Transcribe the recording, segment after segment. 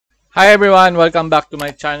Hi everyone! Welcome back to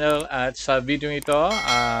my channel. At sa video ito,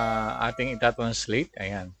 ating itatranslate.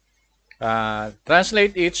 Ayan.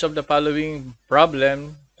 Translate each of the following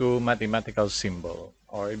problem to mathematical symbol.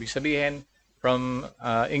 Or ibig sabihin, from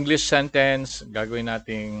English sentence, gagawin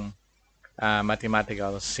nating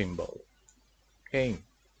mathematical symbol. Okay.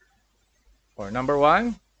 For number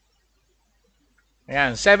 1,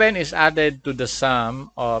 ayan, 7 is added to the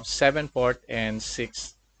sum of 7/4 and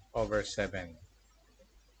 6/7.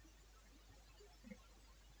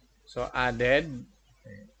 So, added,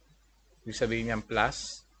 ibig sabihin niyang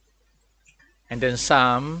plus. And then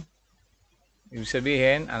sum, ibig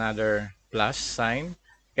sabihin, another plus sign.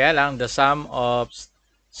 Kaya lang, the sum of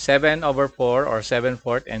 7/4 or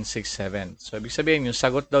 7/4 and 6/7. So, ibig sabihin, yung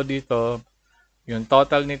sagot daw dito, yung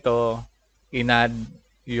total nito, inad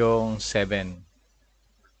yung 7.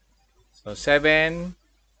 So, 7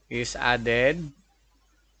 is added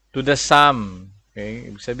to the sum. Okay?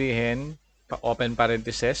 Ibig sabihin, open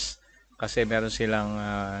parenthesis, kasi meron silang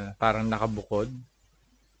parang nakabukod.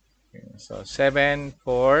 Okay. So, 7/4,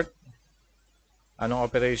 anong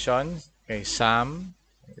operation? Okay, sum.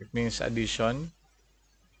 It means addition.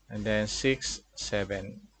 And then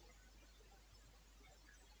 6/7.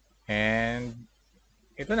 And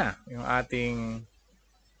ito na, yung ating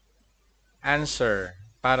answer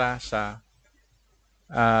para sa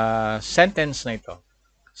sentence na ito.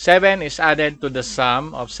 7 is added to the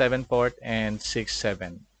sum of 7/4 and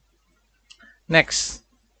 6/7. Next.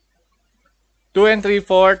 2 and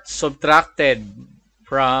 3/4 subtracted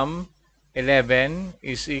from 11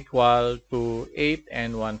 is equal to 8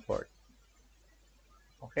 and 1/4.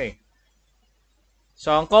 Okay.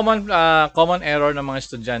 So, ang common error ng mga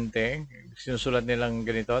estudyante, sinusulat nilang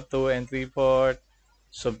ganito, 2 and 3/4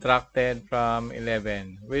 subtracted from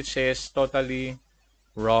 11, which is totally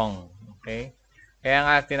wrong. Okay? Kaya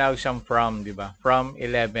nga tinawag siyang from, di ba? From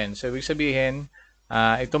 11. So, ibig sabihin,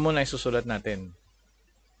 ito muna isusulat natin.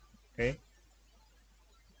 Okay?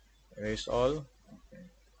 Erase all. Okay.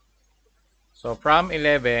 So, from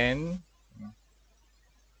 11,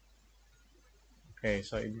 okay,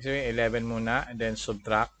 so ibig sabihin 11 muna, and then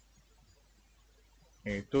subtract.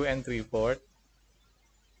 Okay, 2 and 3/4.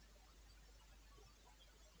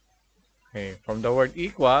 Okay, from the word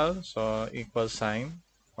equal, so equal sign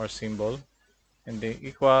or symbol, and then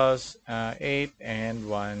equals 8 and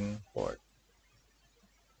 1/4.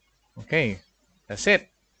 Okay, that's it.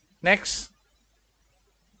 Next.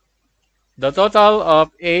 The total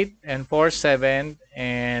of 8 and 4/7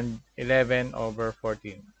 and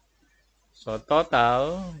 11/14. So,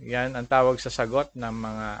 total, yan ang tawag sa sagot ng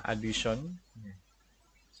mga addition.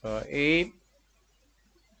 So, 8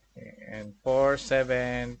 and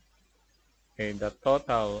 4/7. Okay, the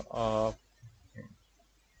total of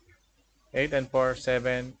 8 and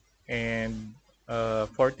 4/7 and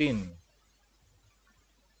 14.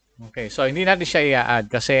 Okay, so hindi natin siya i-add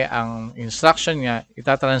kasi ang instruction niya,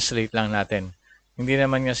 itatranslate lang natin. Hindi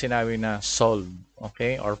naman niya sinabi na solve,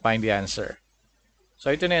 okay, or find the answer.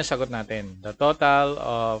 So ito na yung sagot natin. The total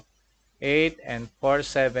of 8 and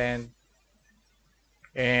 4/7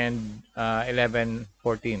 and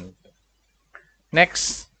 11/14.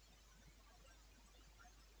 Next.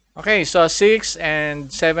 Okay, so 6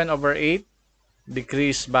 and 7/8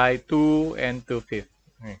 decrease by 2 and 2/5.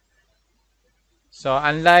 Okay. So,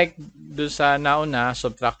 unlike do sa nauna,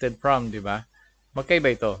 subtracted from, di ba?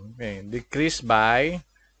 Magkaiba ito. Okay. Decrease by,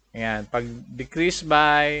 ayan, pag decrease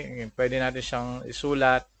by, pwede natin siyang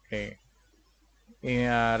isulat, okay,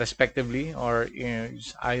 respectively, or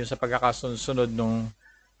ayon sa pagkakasunod ng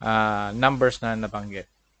numbers na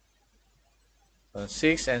nabanggit. So,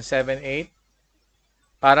 6 and 7, 8,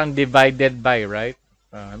 parang divided by, right?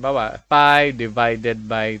 Halimbawa, 5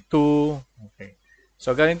 divided by 2, okay.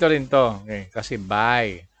 So, ganito rin to. Okay. Kasi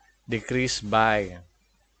by. Decrease by.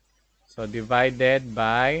 So, divided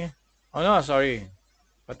by. Oh no, sorry.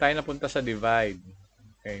 Ba't tayo napunta sa divide?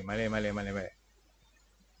 Okay. Mali.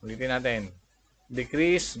 Ulitin natin.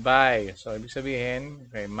 Decrease by. So, ibig sabihin,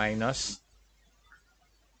 okay, minus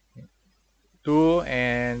 2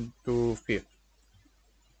 and 2/5.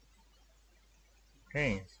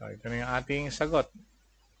 Okay. So, ito na yung ating sagot.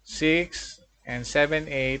 6 and 7,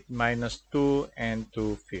 8 minus 2 and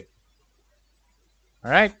 2/5.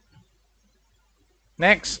 Alright.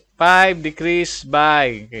 Next, 5 decrease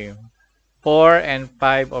by, okay, 4 and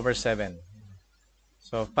 5/7.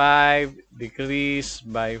 So, 5 decrease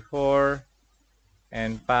by 4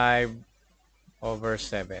 and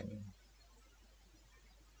 5/7.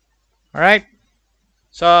 Alright.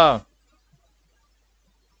 So,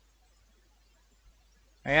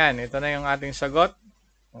 ayan, ito na yung ating sagot.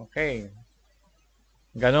 Okay.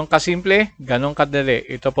 Ganon kasimple, ganon kadali.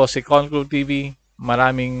 Ito po si Konkru TV.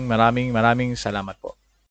 Maraming salamat po.